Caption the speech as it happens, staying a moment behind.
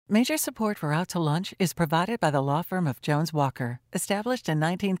Major support for Out to Lunch is provided by the law firm of Jones Walker, established in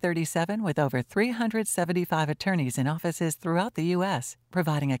 1937 with over 375 attorneys in offices throughout the U.S.,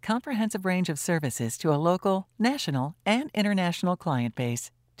 providing a comprehensive range of services to a local, national, and international client base.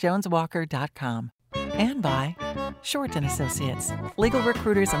 JonesWalker.com. And by Shorten Associates, legal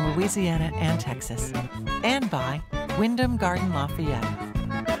recruiters in Louisiana and Texas. And by Wyndham Garden Lafayette.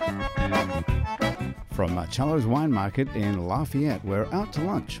 From Cello's Wine Market in Lafayette, we're out to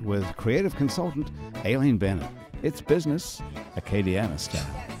lunch with creative consultant Aileen Bennett. It's business, Acadiana style.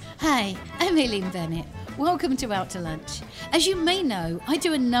 Hi, I'm Aileen Bennett. Welcome to Out to Lunch. As you may know, I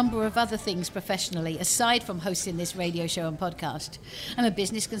do a number of other things professionally aside from hosting this radio show and podcast. I'm a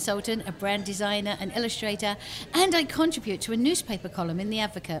business consultant, a brand designer, an illustrator, and I contribute to a newspaper column in The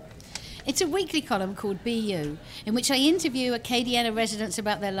Advocate. It's a weekly column called BU, in which I interview Acadiana residents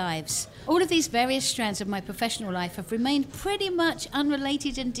about their lives. All of these various strands of my professional life have remained pretty much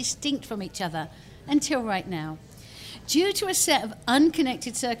unrelated and distinct from each other until right now. Due to a set of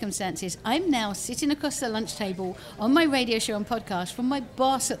unconnected circumstances, I'm now sitting across the lunch table on my radio show and podcast from my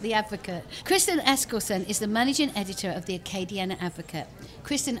boss at The Advocate. Kristen Askelson is the managing editor of the Acadiana Advocate.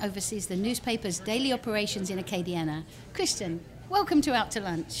 Kristen oversees the newspaper's daily operations in Acadiana. Kristen, welcome to Out to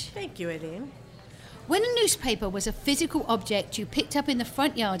Lunch. Thank you, Aileen. When a newspaper was a physical object you picked up in the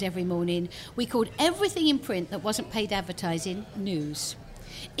front yard every morning, we called everything in print that wasn't paid advertising news.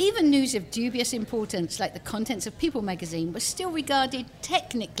 Even news of dubious importance, like the contents of People magazine, was still regarded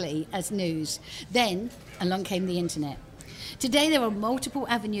technically as news. Then, along came the internet. Today, there are multiple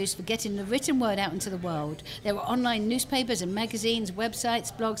avenues for getting the written word out into the world. There are online newspapers and magazines,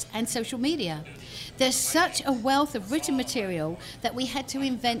 websites, blogs, and social media. There's such a wealth of written material that we had to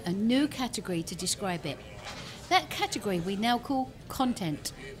invent a new category to describe it. That category we now call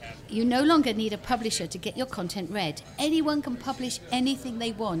content. You no longer need a publisher to get your content read. Anyone can publish anything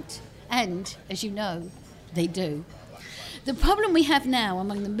they want. And, as you know, they do. The problem we have now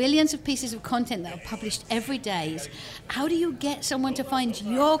among the millions of pieces of content that are published every day is how do you get someone to find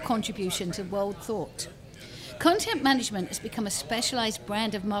your contribution to world thought? Content management has become a specialized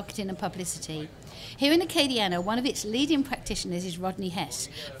brand of marketing and publicity. Here in Acadiana, one of its leading practitioners is Rodney Hess,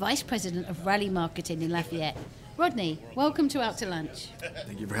 Vice President of Rally Marketing in Lafayette. Rodney, welcome to Out to Lunch.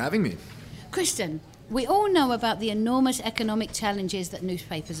 Thank you for having me. Kristen, we all know about the enormous economic challenges that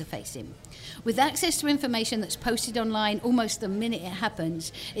newspapers are facing. With access to information that's posted online almost the minute it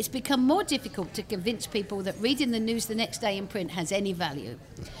happens, it's become more difficult to convince people that reading the news the next day in print has any value.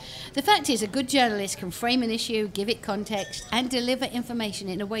 The fact is, a good journalist can frame an issue, give it context, and deliver information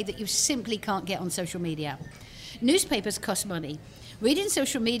in a way that you simply can't get on social media. Newspapers cost money. Reading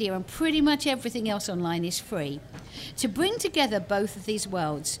social media and pretty much everything else online is free. To bring together both of these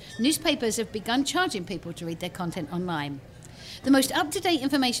worlds, newspapers have begun charging people to read their content online. The most up-to-date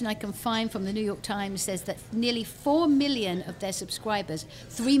information I can find from the New York Times says that nearly 4 million of their subscribers,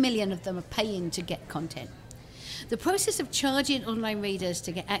 3 million of them are paying to get content. The process of charging online readers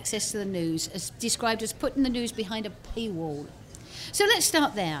to get access to the news is described as putting the news behind a paywall. So let's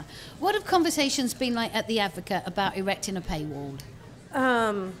start there. What have conversations been like at The Advocate about erecting a paywall?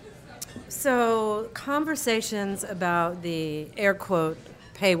 So conversations about the air quote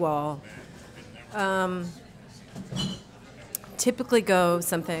paywall typically go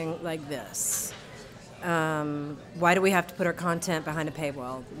something like this. Why do we have to put our content behind a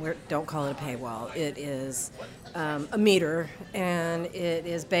paywall? Don't call it a paywall. It is a meter, and it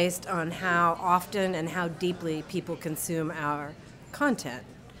is based on how often and how deeply people consume our content.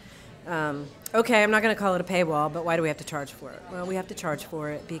 Okay, I'm not going to call it a paywall, but why do we have to charge for it? Well, we have to charge for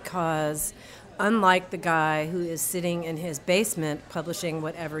it because unlike the guy who is sitting in his basement publishing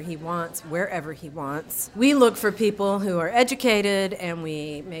whatever he wants, wherever he wants, we look for people who are educated, and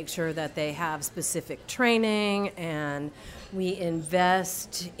we make sure that they have specific training, and we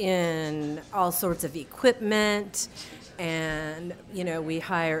invest in all sorts of equipment, and we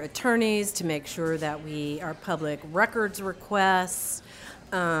hire attorneys to make sure that our public records requests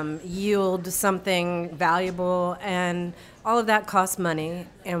yield something valuable, and all of that costs money,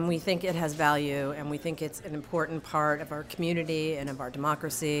 and we think it has value, and we think it's an important part of our community and of our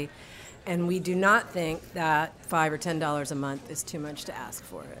democracy, and we do not think that $5 or $10 a month is too much to ask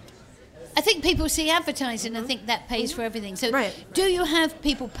for it. I think people see advertising and think that pays for everything. So right. Do you have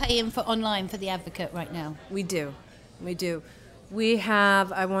people paying for online for The Advocate right now? We do. We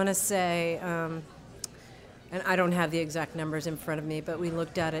have, I want to say, and I don't have the exact numbers in front of me, but we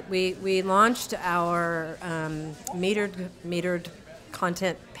looked at it. We launched our metered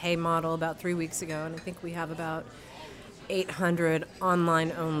content pay model about 3 weeks ago, and I think we have about 800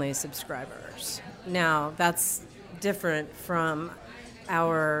 online-only subscribers. Now, that's different from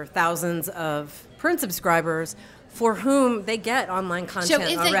our thousands of print subscribers for whom they get online content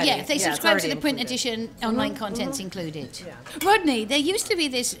already. If they subscribe to the print edition, online content's included. Yeah. Rodney, there used to be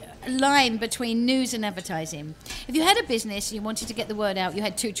this line between news and advertising. If you had a business and you wanted to get the word out, you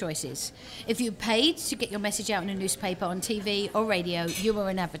had two choices. If you paid to get your message out in a newspaper, on TV or radio, you were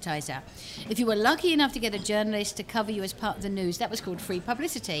an advertiser. If you were lucky enough to get a journalist to cover you as part of the news, that was called free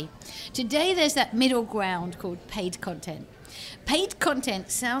publicity. Today there's that middle ground called paid content. Paid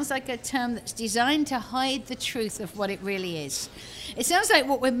content sounds like a term that's designed to hide the truth of what it really is. It sounds like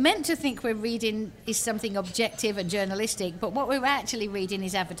what we're meant to think we're reading is something objective and journalistic, but what we're actually reading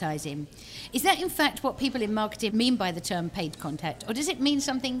is advertising. Is that in fact what people in marketing mean by the term paid content, or does it mean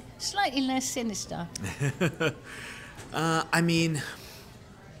something slightly less sinister?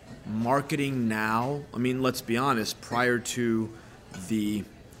 Marketing now, let's be honest, prior to the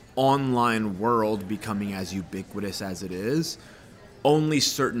online world becoming as ubiquitous as it is, only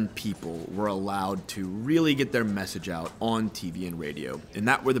certain people were allowed to really get their message out on TV and radio, and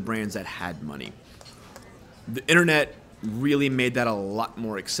that were the brands that had money. The internet really made that a lot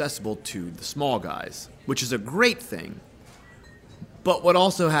more accessible to the small guys, which is a great thing. But what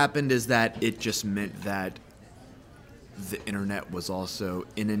also happened is that it just meant that the internet was also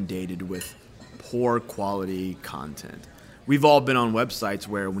inundated with poor quality content. We've all been on websites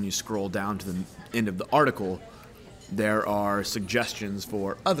where when you scroll down to the end of the article, there are suggestions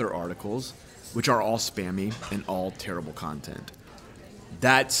for other articles, which are all spammy and all terrible content.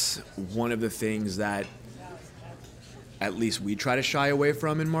 That's one of the things that at least we try to shy away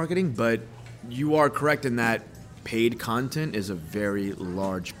from in marketing, but you are correct in that paid content is a very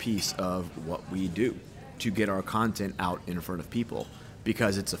large piece of what we do to get our content out in front of people,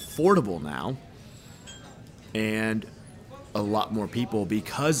 because it's affordable now, and a lot more people,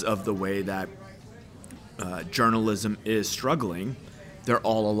 because of the way that journalism is struggling, they're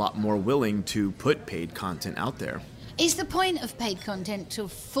all a lot more willing to put paid content out there. Is the point of paid content to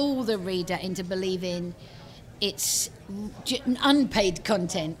fool the reader into believing it's unpaid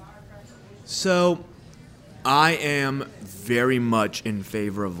content? So I am very much in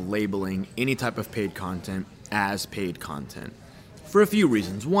favor of labeling any type of paid content as paid content for a few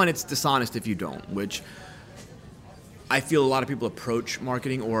reasons. One, it's dishonest if you don't, which I feel a lot of people approach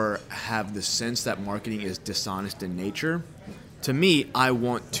marketing or have the sense that marketing is dishonest in nature. To me, I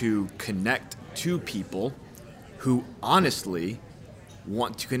want to connect to people who honestly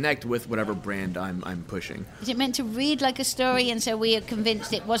want to connect with whatever brand I'm pushing. Is it meant to read like a story, and so we are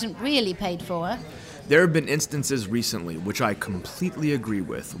convinced it wasn't really paid for? There have been instances recently, which I completely agree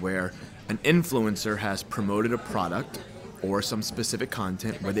with, where an influencer has promoted a product or some specific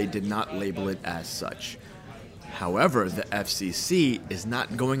content where they did not label it as such. However, the FCC is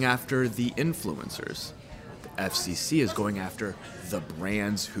not going after the influencers. The FCC is going after the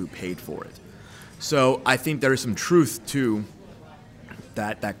brands who paid for it. So I think there is some truth to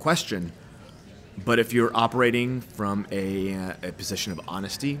that question. But if you're operating from a position of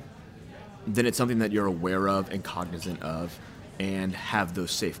honesty, then it's something that you're aware of and cognizant of, and have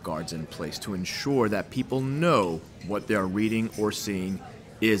those safeguards in place to ensure that people know what they're reading or seeing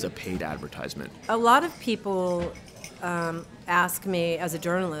is a paid advertisement. A lot of people ask me as a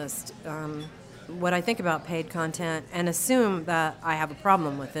journalist what I think about paid content and assume that I have a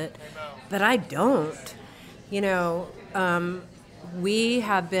problem with it, but I don't. We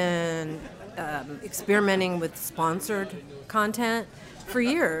have been experimenting with sponsored content for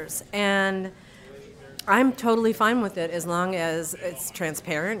years, and I'm totally fine with it as long as it's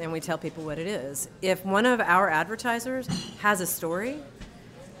transparent and we tell people what it is. If one of our advertisers has a story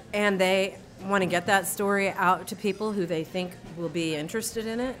and they want to get that story out to people who they think will be interested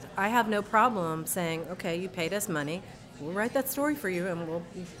in it, I have no problem saying, okay, you paid us money, we'll write that story for you, and we'll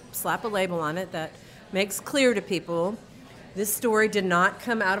slap a label on it that makes clear to people this story did not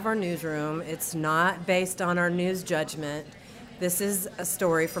come out of our newsroom, it's not based on our news judgment, this is a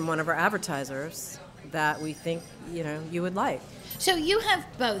story from one of our advertisers that we think you would like. So you have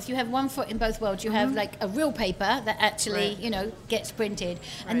both. You have one foot in both worlds. You have like a real paper that actually, gets printed.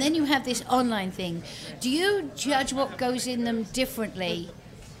 And then you have this online thing. Do you judge what goes in them differently?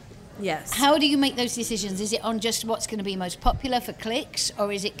 Yes. How do you make those decisions? Is it on just what's going to be most popular for clicks,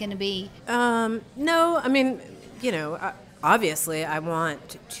 or is it going to be... No, obviously I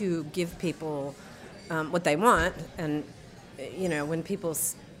want to give people what they want. And, when people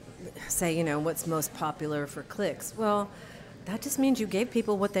say, what's most popular for clicks, well, that just means you gave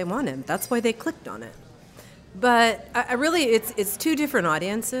people what they wanted. That's why they clicked on it. But I really, it's two different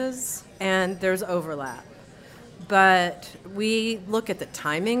audiences, and there's overlap. but we look at the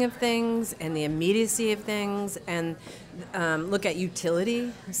timing of things and the immediacy of things and look at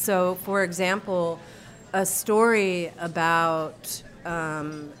utility. So, for example, a story about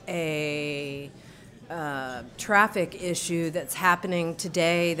a traffic issue that's happening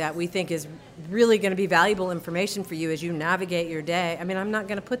today that we think is really going to be valuable information for you as you navigate your day. I mean, I'm not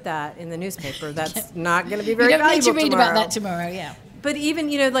going to put that in the newspaper. That's not going to be very valuable You don't need to read tomorrow. about that tomorrow, yeah. But even,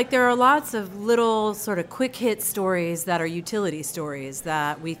 there are lots of little sort of quick hit stories that are utility stories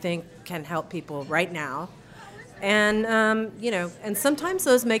that we think can help people right now. And, and sometimes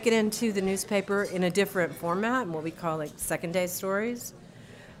those make it into the newspaper in a different format, what we call like second day stories.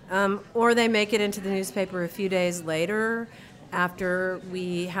 Or they make it into the newspaper a few days later after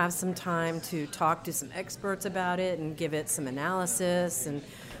we have some time to talk to some experts about it and give it some analysis and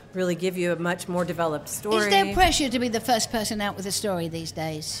really give you a much more developed story. Is there pressure to be the first person out with a story these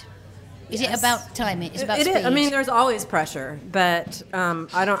days? Is it about timing? It's about It speed? is. I mean, there's always pressure, but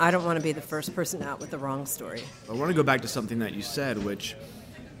I don't want to be the first person out with the wrong story. I want to go back to something that you said, which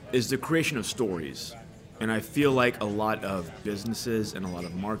is the creation of stories. And I feel like a lot of businesses and a lot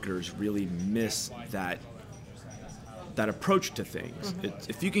of marketers really miss that approach to things. Mm-hmm.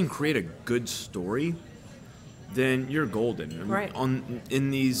 If you can create a good story, then you're golden. I mean, right.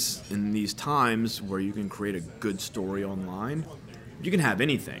 In these times where you can create a good story online, you can have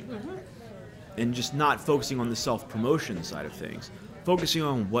anything. Mm-hmm. And just not focusing on the self-promotion side of things. Focusing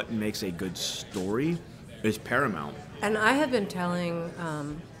on what makes a good story is paramount. And I have been telling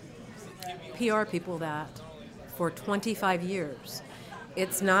PR people that for 25 years.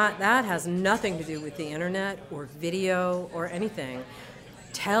 That has nothing to do with the internet or video or anything.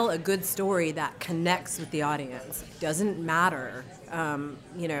 Tell a good story that connects with the audience. It doesn't matter,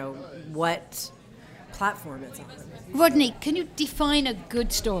 what platform it's on. Rodney, can you define a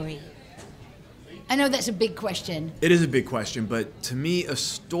good story? I know that's a big question. It is a big question, but to me, a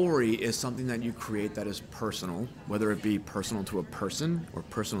story is something that you create that is personal, whether it be personal to a person or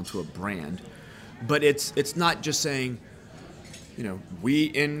personal to a brand. But it's not just saying, we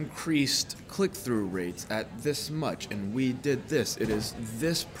increased click-through rates at this much and we did this. It is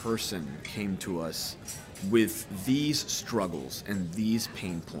this person came to us with these struggles and these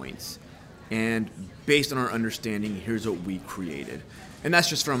pain points. And based on our understanding, here's what we created. And that's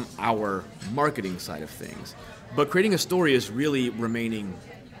just from our marketing side of things. But creating a story is really remaining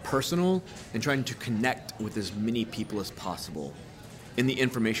personal and trying to connect with as many people as possible in the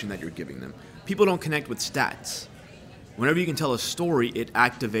information that you're giving them. People don't connect with stats. Whenever you can tell a story, it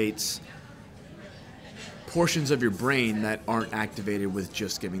activates portions of your brain that aren't activated with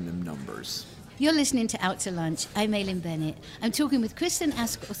just giving them numbers. You're listening to Out to Lunch. I'm Aileen Bennett. I'm talking with Kristen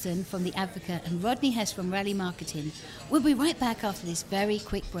Askelson from The Advocate and Rodney Hess from Rally Marketing. We'll be right back after this very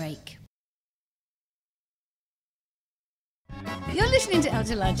quick break. You're listening to Out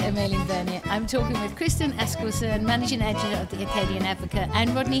to Lunch. I'm Aileen Bennett. I'm talking with Kristen Askelson, Managing Editor of the Acadian Advocate,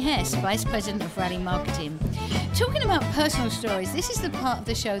 and Rodney Hess, Vice President of Rally Marketing. Talking about personal stories, this is the part of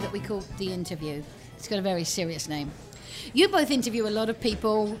the show that we call The Interview. It's got a very serious name. You both interview a lot of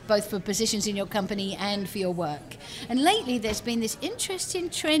people, both for positions in your company and for your work. And lately there's been this interesting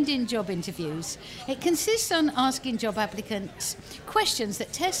trend in job interviews. It consists on asking job applicants questions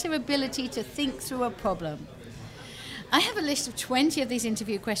that test their ability to think through a problem. I have a list of 20 of these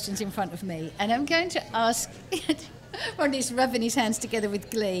interview questions in front of me, and I'm going to ask... Rodney's rubbing his hands together with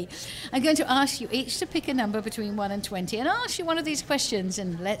glee. I'm going to ask you each to pick a number between 1 and 20, and I'll ask you one of these questions,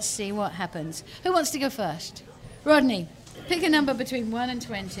 and let's see what happens. Who wants to go first? Rodney, pick a number between 1 and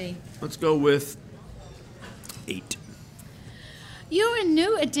 20. Let's go with 8. You're a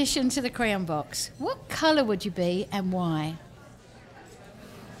new addition to the crayon box. What color would you be and why?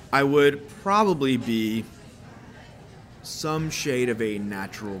 I would probably be some shade of a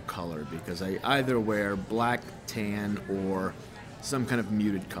natural color because I either wear black, tan, or some kind of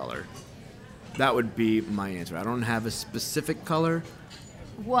muted color. That would be my answer. I don't have a specific color.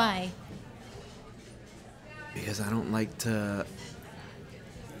 Why? Because I don't like to...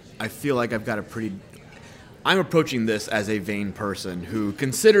 I feel like I've got a pretty... I'm approaching this as a vain person who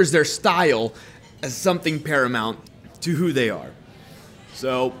considers their style as something paramount to who they are.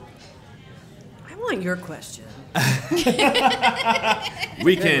 So... I want your question.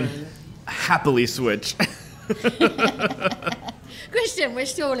 We can happily switch. Christian, we're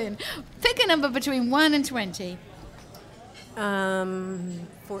stalling. Pick a number between 1 and 20.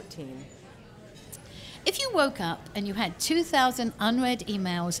 14. If you woke up and you had 2,000 unread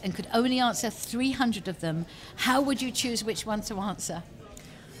emails and could only answer 300 of them, how would you choose which one to answer?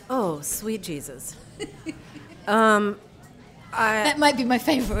 Oh, sweet Jesus. That might be my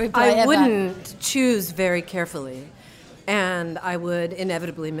favorite reply ever. I wouldn't choose very carefully. And I would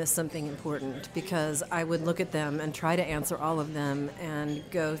inevitably miss something important because I would look at them and try to answer all of them and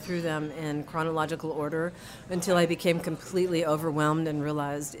go through them in chronological order until I became completely overwhelmed and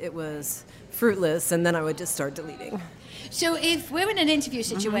realized it was fruitless, and then I would just start deleting. So if we're in an interview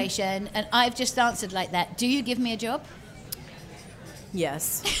situation and I've just answered like that, do you give me a job?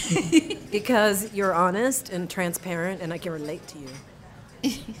 Yes, because you're honest and transparent and I can relate to you.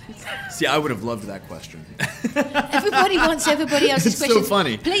 See, I would have loved that question. Everybody wants everybody else's It's question. so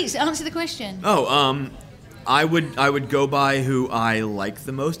funny. Please answer the question. Oh, I would go by who I like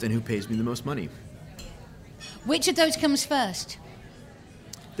the most and who pays me the most money. Which of those comes first?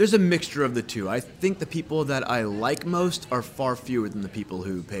 There's a mixture of the two. I think the people that I like most are far fewer than the people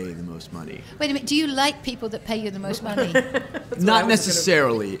who pay the most money. Wait a minute, do you like people that pay you the most money? Not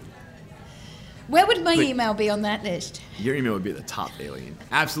necessarily. Where would my email be on that list? Your email would be at the top, Aileen.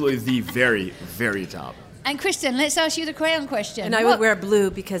 Absolutely the very, very top. And Kristen, let's ask you the crayon question. And I would wear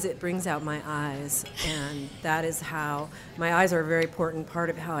blue because it brings out my eyes, and that is how my eyes are a very important part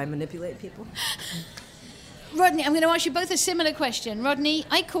of how I manipulate people. Rodney, I'm going to ask you both a similar question. Rodney,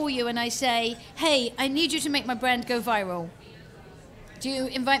 I call you and I say, hey, I need you to make my brand go viral. Do you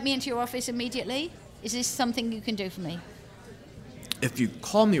invite me into your office immediately? Is this something you can do for me? If you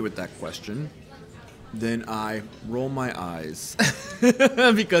call me with that question, then I roll my eyes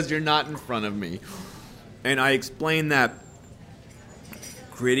because you're not in front of me. And I explain that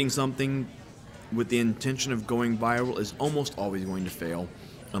creating something with the intention of going viral is almost always going to fail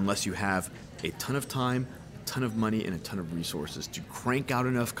unless you have a ton of time, a ton of money, and a ton of resources to crank out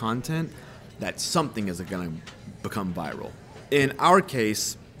enough content that something is going to become viral. In our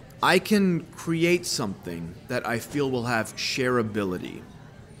case, I can create something that I feel will have shareability,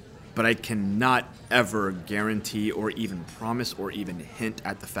 but I cannot ever guarantee or even promise or even hint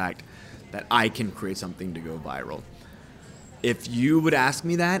at the fact that I can create something to go viral. If you would ask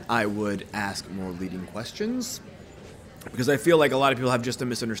me that, I would ask more leading questions because I feel like a lot of people have just a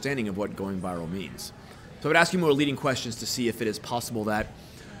misunderstanding of what going viral means. So I would ask you more leading questions to see if it is possible that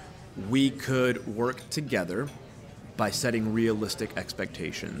we could work together by setting realistic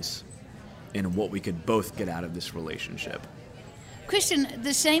expectations in what we could both get out of this relationship. Kristen,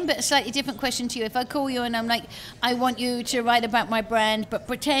 the same but a slightly different question to you. If I call you and I'm like, I want you to write about my brand, but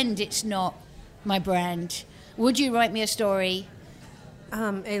pretend it's not my brand, would you write me a story?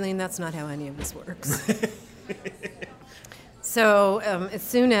 Aileen, that's not how any of this works. So as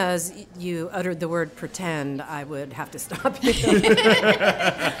soon as you uttered the word pretend, I would have to stop you.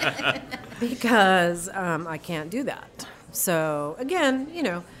 Because I can't do that. So again,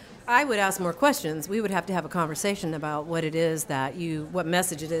 I would ask more questions. We would have to have a conversation about what it is what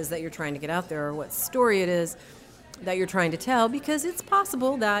message it is that you're trying to get out there, or what story it is that you're trying to tell, because it's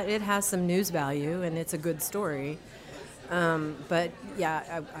possible that it has some news value and it's a good story. But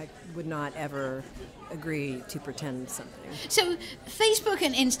yeah, I would not ever agree to pretend something. So Facebook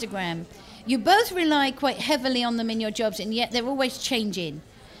and Instagram, you both rely quite heavily on them in your jobs, and yet they're always changing.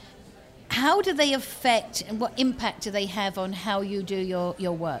 How do they affect and what impact do they have on how you do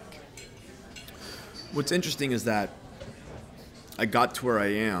your work? What's interesting is that I got to where I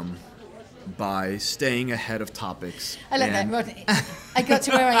am by staying ahead of topics. I like that, Rodney. I got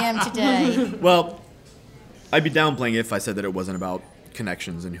to where I am today. Well, I'd be downplaying it if I said that it wasn't about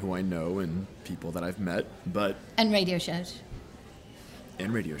connections and who I know and people that I've met, but... And radio shows.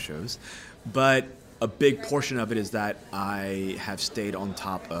 And radio shows. But a big portion of it is that I have stayed on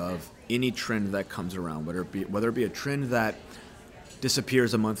top of any trend that comes around, whether it be a trend that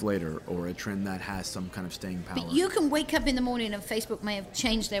disappears a month later or a trend that has some kind of staying power. But you can wake up in the morning and Facebook may have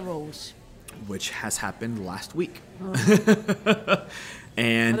changed their rules. Which has happened last week.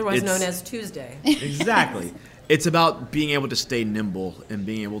 And otherwise known as Tuesday. Exactly. It's about being able to stay nimble and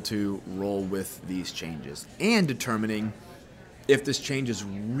being able to roll with these changes and determining if this change is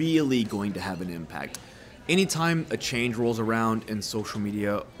really going to have an impact. Anytime a change rolls around in social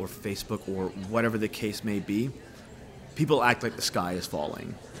media or Facebook or whatever the case may be, people act like the sky is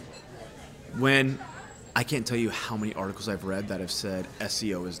falling. When I can't tell you how many articles I've read that have said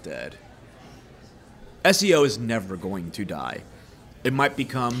SEO is dead. SEO is never going to die. It might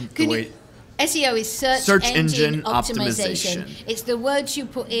become the way... SEO is search engine optimization. It's the words you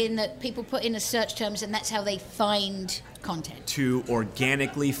put in that people put in as search terms, and that's how they find content. To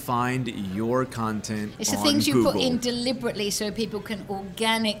organically find your content It's the on things you Google. put in deliberately so people can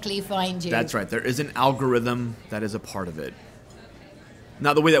organically find you. That's right. There is an algorithm that is a part of it.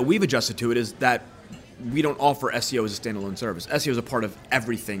 Now, the way that we've adjusted to it is that we don't offer SEO as a standalone service. SEO is a part of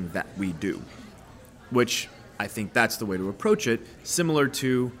everything that we do, which I think that's the way to approach it, similar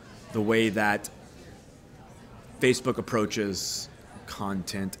to the way that Facebook approaches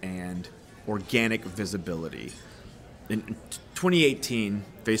content and organic visibility. In 2018,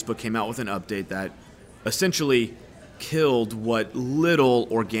 Facebook came out with an update that essentially killed what little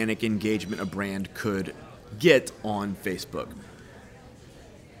organic engagement a brand could get on Facebook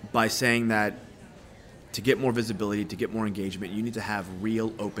by saying that to get more visibility, to get more engagement, you need to have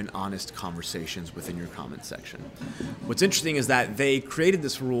real, open, honest conversations within your comment section. What's interesting is that they created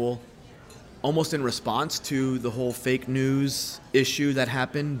this rule almost in response to the whole fake news issue that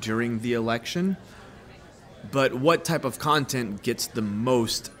happened during the election. But what type of content gets the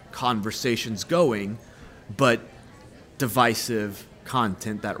most conversations going but divisive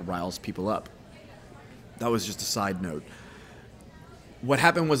content that riles people up? That was just a side note. What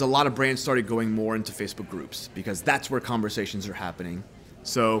happened was a lot of brands started going more into Facebook groups because that's where conversations are happening.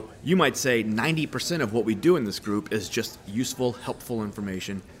 So you might say 90% of what we do in this group is just useful, helpful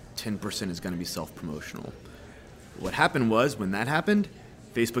information. 10% is going to be self-promotional. What happened was, when that happened,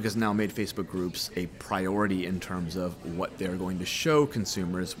 Facebook has now made Facebook groups a priority in terms of what they're going to show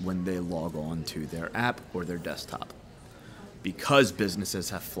consumers when they log on to their app or their desktop, because businesses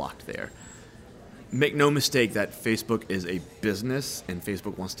have flocked there. Make no mistake that Facebook is a business and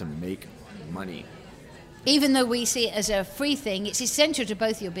Facebook wants to make money. Even though we see it as a free thing, it's essential to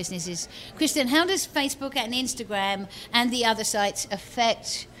both your businesses. Kristen, how does Facebook and Instagram and the other sites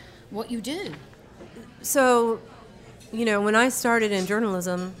affect what you do? So, when I started in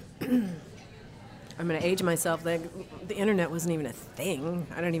journalism, I'm going to age myself, the internet wasn't even a thing.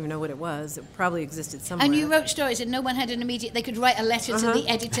 I don't even know what it was. It probably existed somewhere. And you wrote stories and no one had an immediate, they could write a letter to the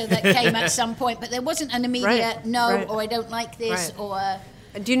editor that came at some point, but there wasn't an immediate or I don't like this or...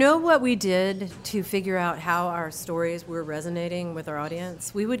 Do you know what we did to figure out how our stories were resonating with our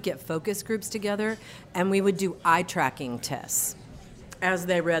audience? We would get focus groups together and we would do eye tracking tests as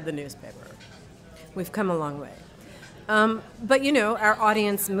they read the newspaper. We've come a long way. But, our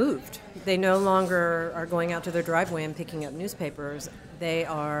audience moved. They no longer are going out to their driveway and picking up newspapers. They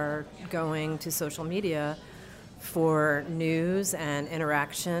are going to social media for news and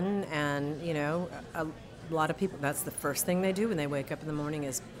interaction. And, a lot of people, that's the first thing they do when they wake up in the morning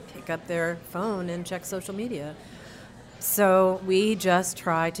is pick up their phone and check social media. So we just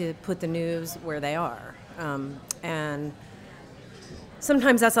try to put the news where they are. And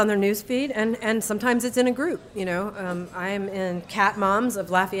sometimes that's on their news feed, and sometimes it's in a group. I'm in Cat Moms of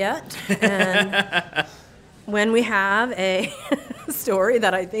Lafayette, and when we have a story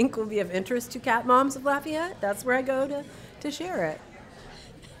that I think will be of interest to Cat Moms of Lafayette, that's where I go to share it.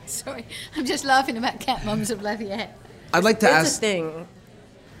 Sorry, I'm just laughing about Cat Moms of Lafayette. I'd like to It's a thing.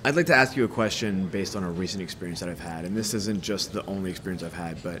 I'd like to ask you a question based on a recent experience that I've had, and this isn't just the only experience I've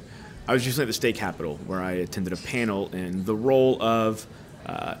had, but I was recently at the State Capitol where I attended a panel in the role of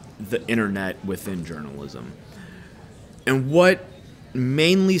the internet within journalism. And what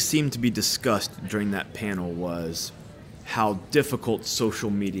mainly seemed to be discussed during that panel was how difficult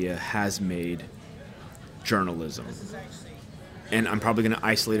social media has made journalism. And I'm probably going to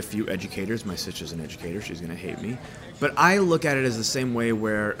isolate a few educators. My sister's an educator. She's going to hate me. But I look at it as the same way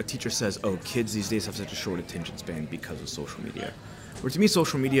where a teacher says, oh, kids these days have such a short attention span because of social media. Where to me,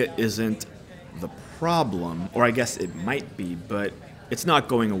 social media isn't the problem, or I guess it might be, but it's not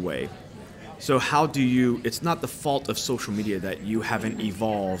going away. So how do you, it's not the fault of social media that you haven't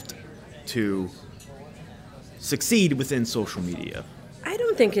evolved to succeed within social media. I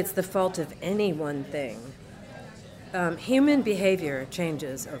don't think it's the fault of any one thing. Human behavior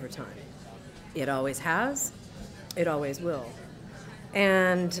changes over time. It always has. It always will.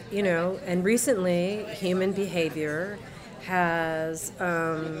 And, and recently, human behavior has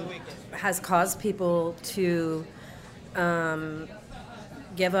caused people to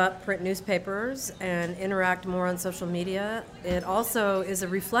give up print newspapers and interact more on social media. It also is a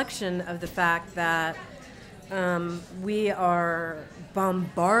reflection of the fact that we are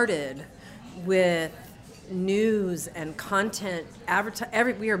bombarded with news and content.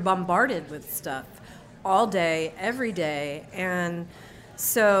 We are bombarded with stuff all day, every day, and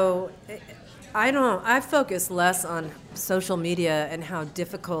so I focus less on social media and how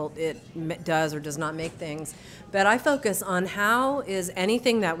difficult it does or does not make things, but I focus on how is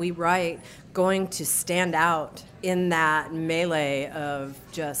anything that we write going to stand out in that melee of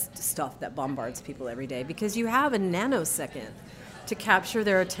just stuff that bombards people every day, because you have a nanosecond to capture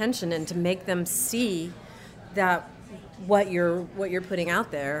their attention and to make them see that what you're putting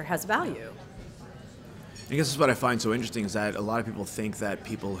out there has value. I guess that's what I find so interesting is that a lot of people think that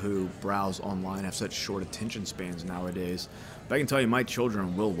people who browse online have such short attention spans nowadays. But I can tell you, my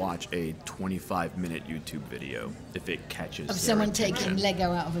children will watch a 25-minute YouTube video if it catches Of their someone attention. taking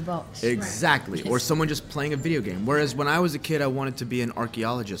Lego out of a box. Exactly. Or someone just playing a video game. Whereas when I was a kid, I wanted to be an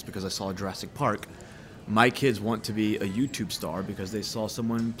archaeologist because I saw Jurassic Park. My kids want to be a YouTube star because they saw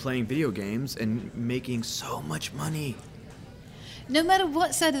someone playing video games and making so much money. No matter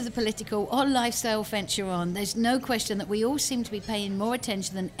what side of the political or lifestyle fence you're on, there's no question that we all seem to be paying more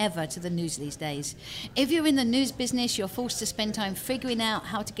attention than ever to the news these days. If you're in the news business, you're forced to spend time figuring out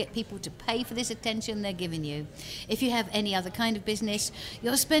how to get people to pay for this attention they're giving you. If you have any other kind of business,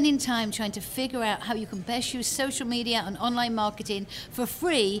 you're spending time trying to figure out how you can best use social media and online marketing for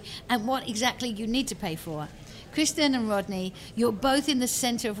free and what exactly you need to pay for. Kristen and Rodney, you're both in the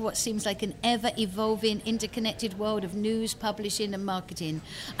center of what seems like an ever-evolving, interconnected world of news, publishing, and marketing.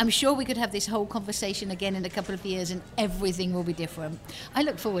 I'm sure we could have this whole conversation again in a couple of years and everything will be different. I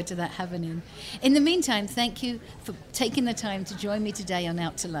look forward to that happening. In the meantime, thank you for taking the time to join me today on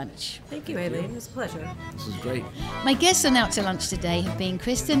Out to Lunch. Thank you, Aileen. It was a pleasure. This is great. My guests on Out to Lunch today have been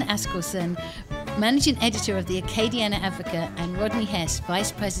Kristen Askelson, Managing Editor of the Acadiana Advocate, and Rodney Hess,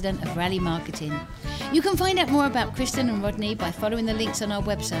 Vice President of Rally Marketing. You can find out more about Kristen and Rodney by following the links on our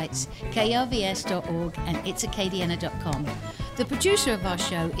websites, krvs.org and itsacadiana.com. The producer of our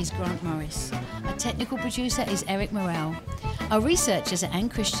show is Grant Morris. Our technical producer is Eric Morrell. Our researchers are Anne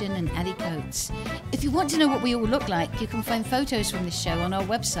Christian and Ali Coates. If you want to know what we all look like, you can find photos from this show on our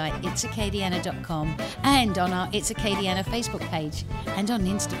website, itsacadiana.com, and on our It's Acadiana Facebook page, and on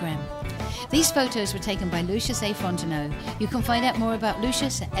Instagram. These photos were taken by Lucius A. Fontenot. You can find out more about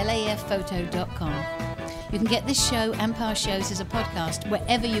Lucius at laffphoto.com. You can get this show and past shows as a podcast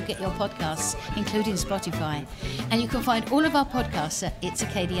wherever you get your podcasts, including Spotify. And you can find all of our podcasts at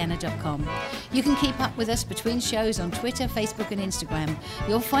itsacadiana.com. You can keep up with us between shows on Twitter, Facebook, and Instagram.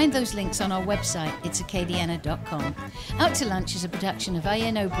 You'll find those links on our website, itsacadiana.com. Out to Lunch is a production of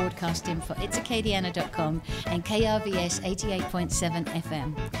ANO Broadcasting for itsacadiana.com and KRVS 88.7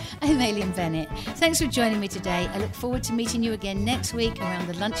 FM. I'm Aileen Bennett. Thanks for joining me today. I look forward to meeting you again next week around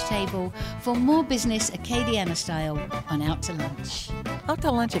the lunch table for more business Acadiana style on Out to Lunch. Out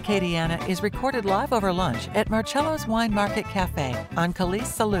to Lunch Acadiana is recorded live over lunch at Marcello's Wine Market Cafe on Calise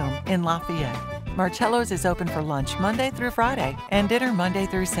Saloon in Lafayette. Marcello's is open for lunch Monday through Friday and dinner Monday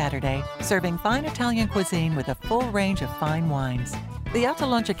through Saturday, serving fine Italian cuisine with a full range of fine wines. The Out to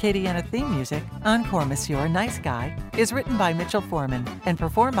Lunch Acadiana theme music, Encore Monsieur Nice Guy, is written by Mitchell Foreman and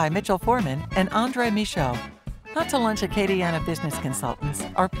performed by Mitchell Foreman and Andre Michaud. Out to Lunch Acadiana business consultants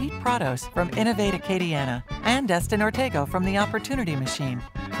are Pete Prados from Innovate Acadiana and Destin Ortego from The Opportunity Machine.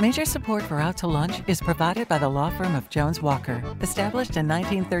 Major support for Out to Lunch is provided by the law firm of Jones Walker, established in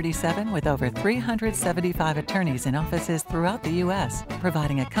 1937 with over 375 attorneys in offices throughout the U.S.,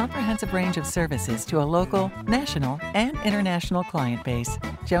 providing a comprehensive range of services to a local, national, and international client base.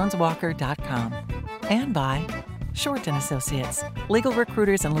 JonesWalker.com. And by Shorten Associates, legal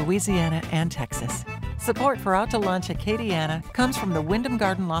recruiters in Louisiana and Texas. Support for Out to Lunch Acadiana comes from the Wyndham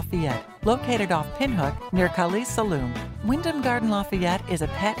Garden Lafayette, located off Pinhook near Calise Saloon. Wyndham Garden Lafayette is a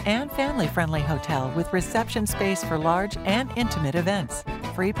pet and family-friendly hotel with reception space for large and intimate events,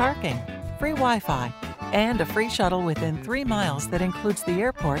 free parking, free Wi-Fi, and a free shuttle within 3 miles that includes the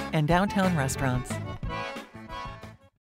airport and downtown restaurants.